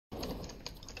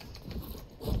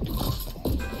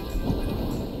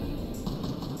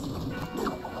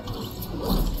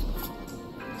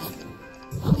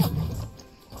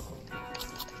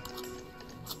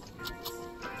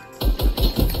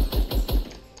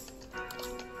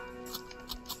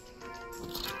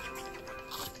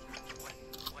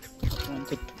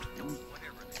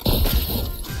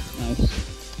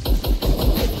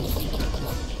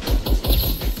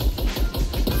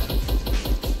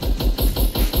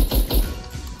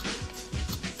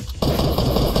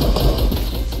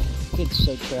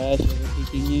so trash over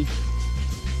peeking you.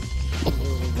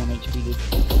 Literally 1 HP dude.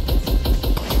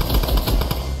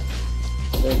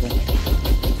 There we go.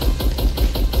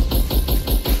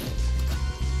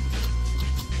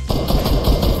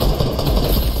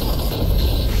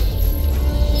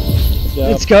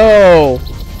 Let's go!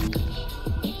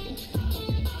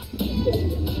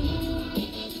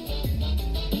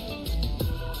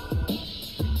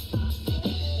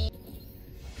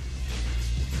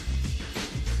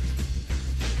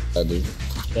 Dude.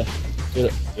 Yeah.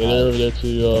 Get over there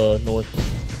to north.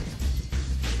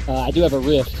 I do have a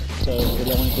rift, so we're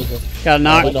going to go. Got a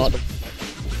knock.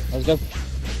 Let's go.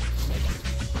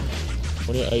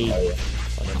 What do you, I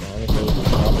don't know.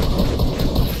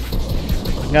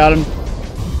 Got him.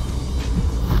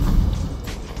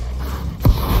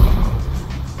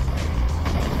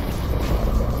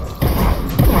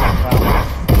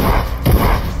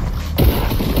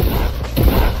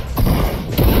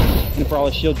 For all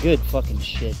his shield, good fucking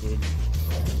shit, dude.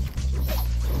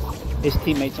 His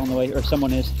teammate's on the way, or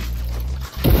someone is.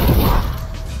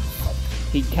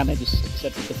 He kind of just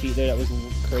accepted defeat there. That was a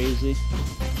little crazy.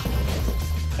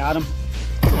 Got him.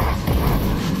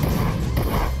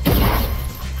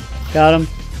 Got him.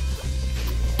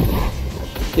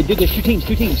 Dude, there's two teams.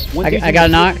 One team I got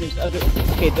a knock.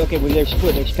 Okay, well, they're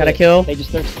split. Got a kill. They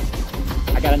just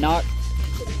I got a knock.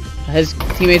 His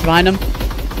teammates behind him.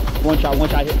 One shot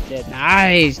hit, dead.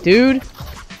 Nice, dude.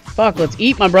 Fuck, let's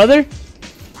eat, my brother.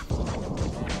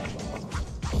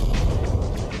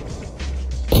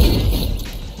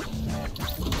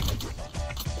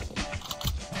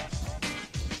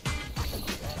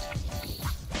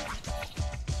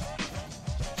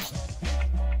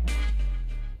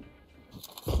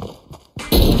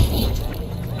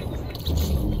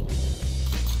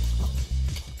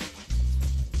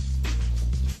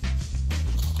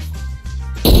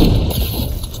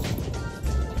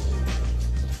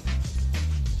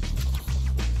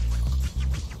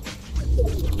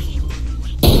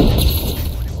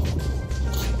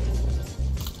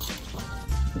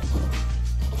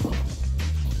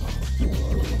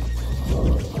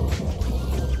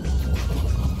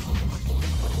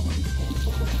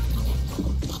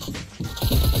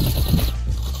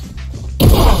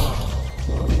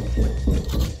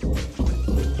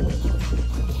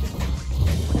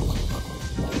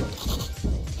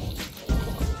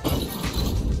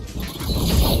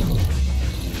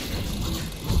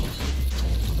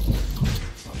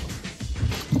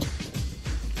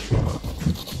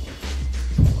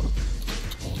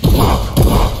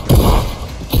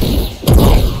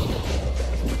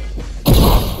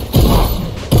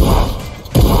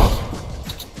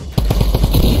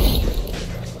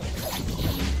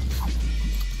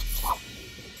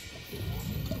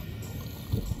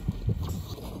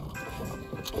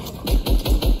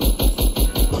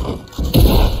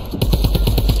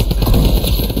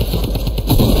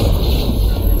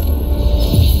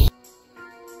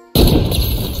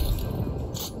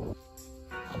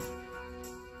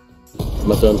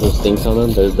 I'm throwing some stinks on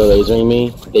them. They're lasering me.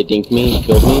 They dinked me,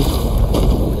 killed me,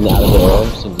 and out of the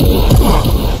arrows and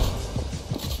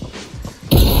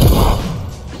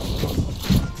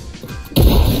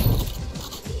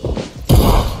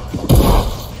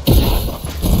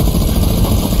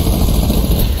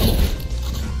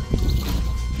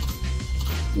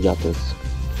you got this.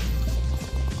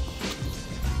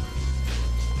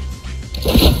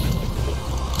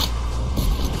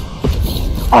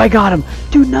 Oh, I got him.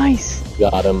 Dude, nice.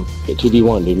 Got him. Okay,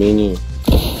 2v1, dude, me and you.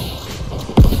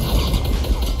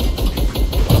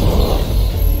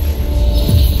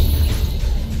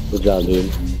 Good job,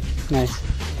 dude. Nice.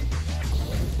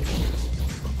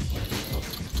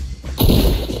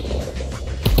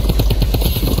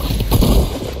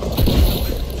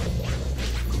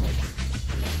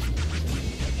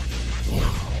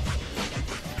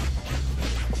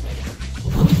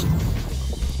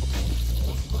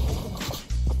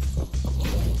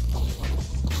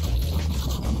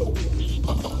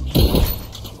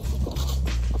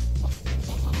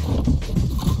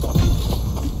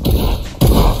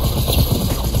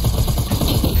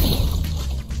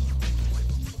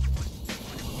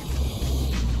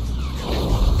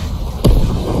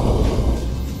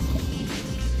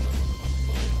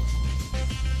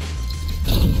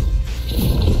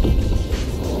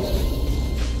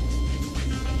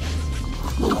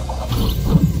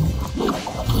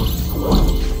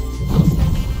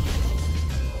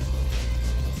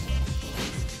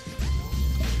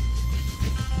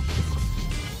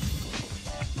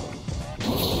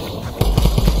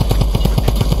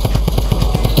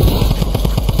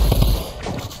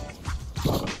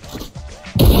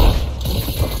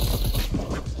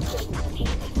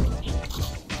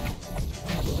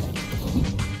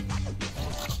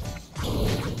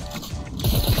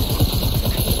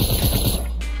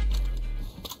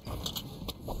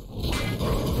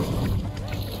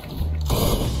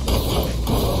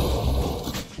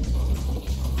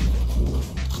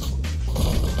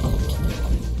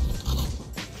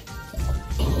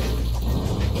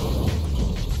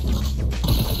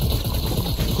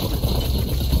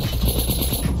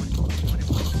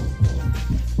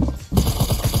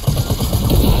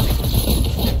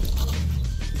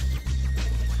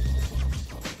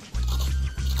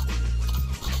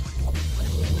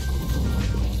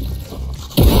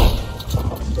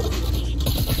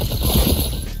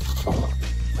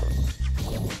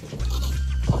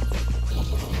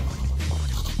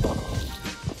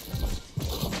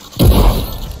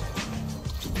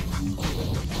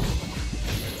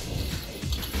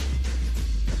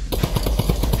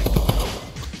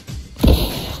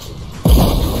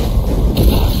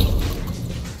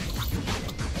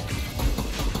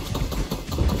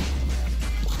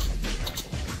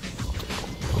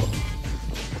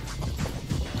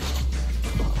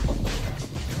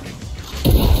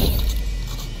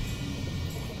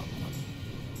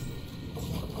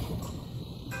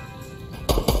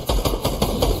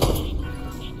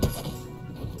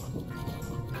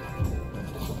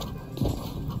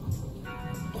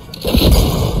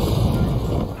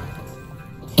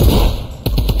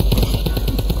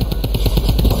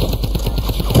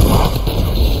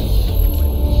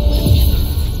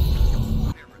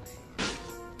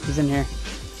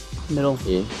 Middle.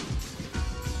 Yeah.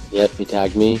 Yep, he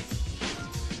tagged me.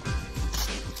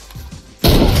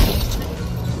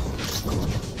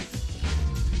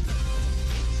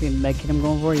 See the med kit I'm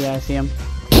going for? Yeah, I see him.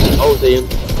 Oh, see him.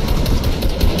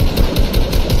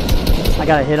 I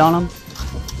got a hit on him.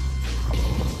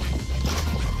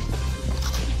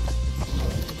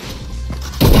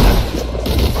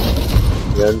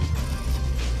 Good.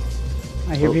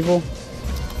 I hear people.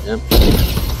 Yep.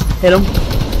 Hit him.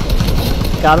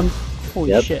 Got him. Holy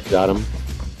Yep. shit. Got him.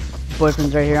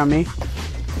 Boyfriend's right here on me.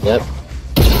 Yep.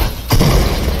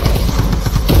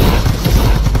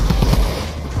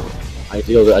 I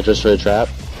feel I just heard a trap.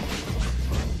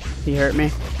 He hurt me.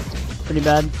 Pretty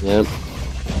bad. Yep.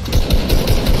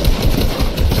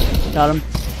 Got him.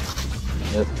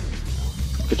 Yep.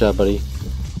 Good job, buddy.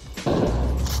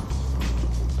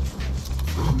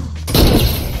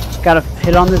 Got a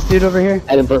hit on this dude over here.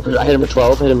 I hit him for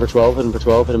 12, hit him for 12, hit him for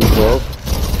 12, hit him for 12.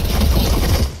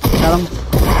 Got him.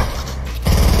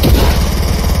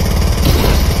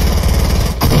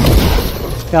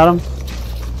 Got him.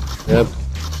 Yep.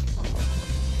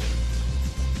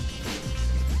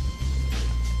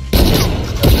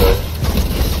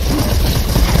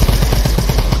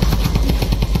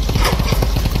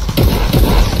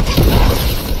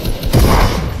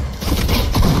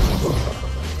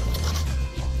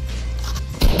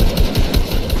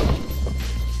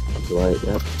 Right,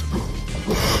 yep.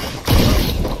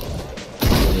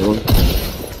 Anyone?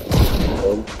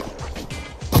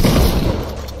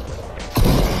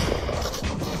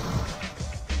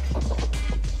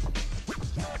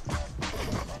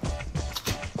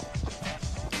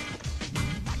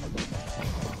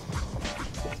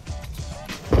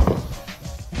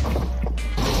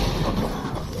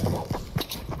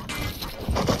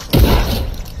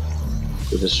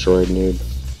 You're destroyed, noob.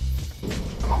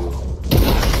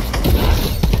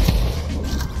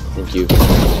 Thank you.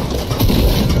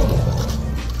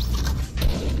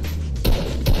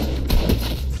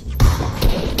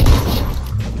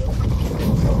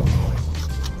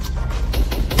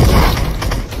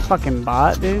 Fucking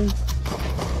bot, dude.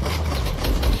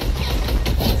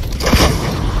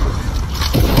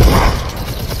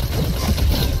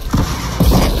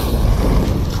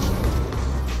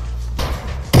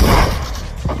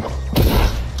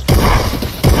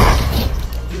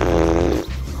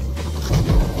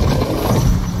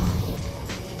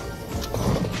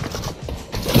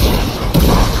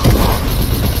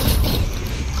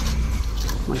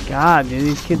 God, dude,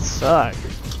 these kids suck.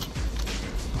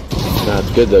 Nah,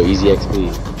 it's good though, easy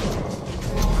XP.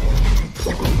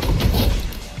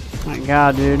 My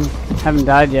God, dude. Haven't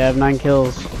died yet, I have 9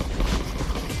 kills.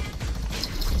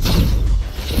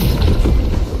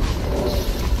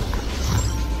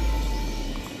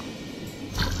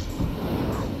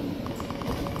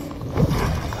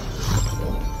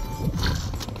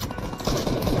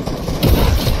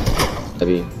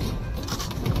 Heavy.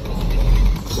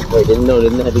 Wait, didn't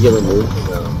it have to get removed?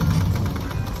 No.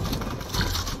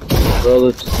 Well,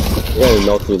 let's... We gotta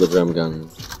melt through the drum gun.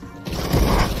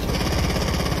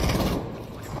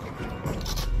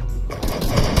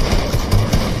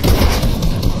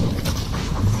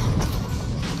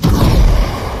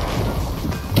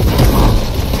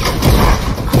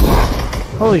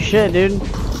 Holy shit, dude.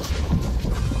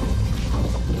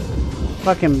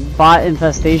 Fucking bot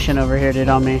infestation over here, dude,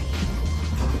 on me.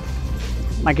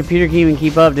 My computer can't even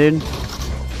keep up, dude.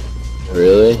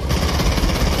 Really?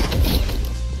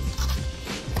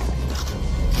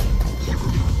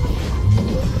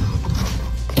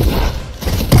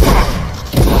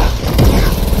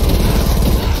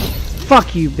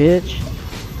 Fuck you, bitch.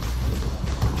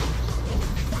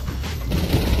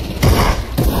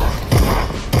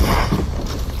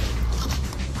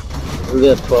 We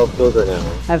have 12 kills right now.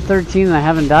 I have 13 and I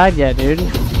haven't died yet, dude.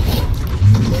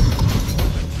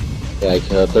 Yeah, I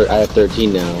have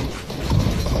 13 now.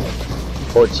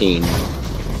 14.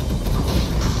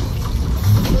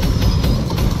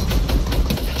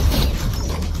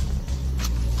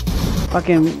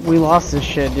 Fucking, we lost this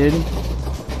shit, dude.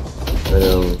 I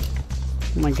know.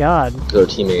 Oh my God. Our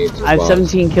teammates. I have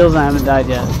 17 kills and I haven't died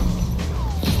yet.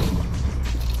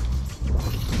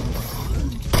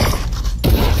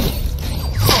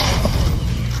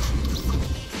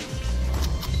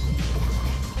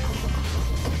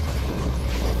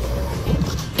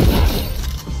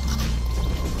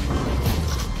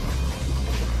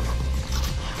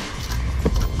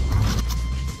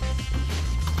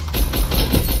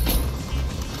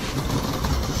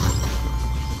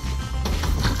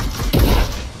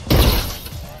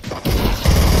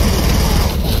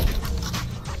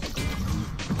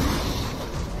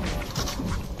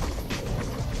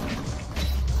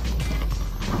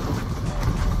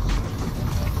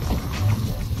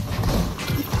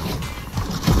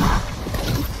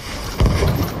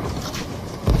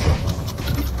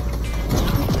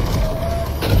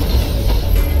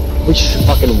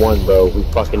 fucking won, bro. We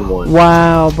fucking won.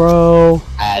 Wow, bro.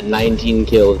 I had 19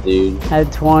 kills, dude.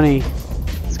 Had 20.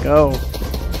 Let's go.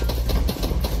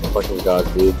 Fucking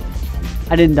god, dude.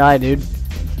 I didn't die, dude.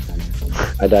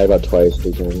 I died about twice,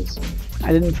 3 times.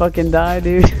 I didn't fucking die,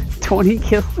 dude. 20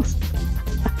 kills.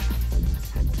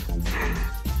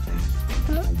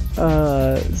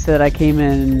 Said I came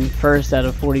in first out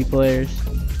of 40 players.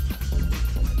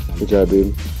 Good job,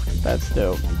 dude. That's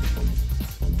dope.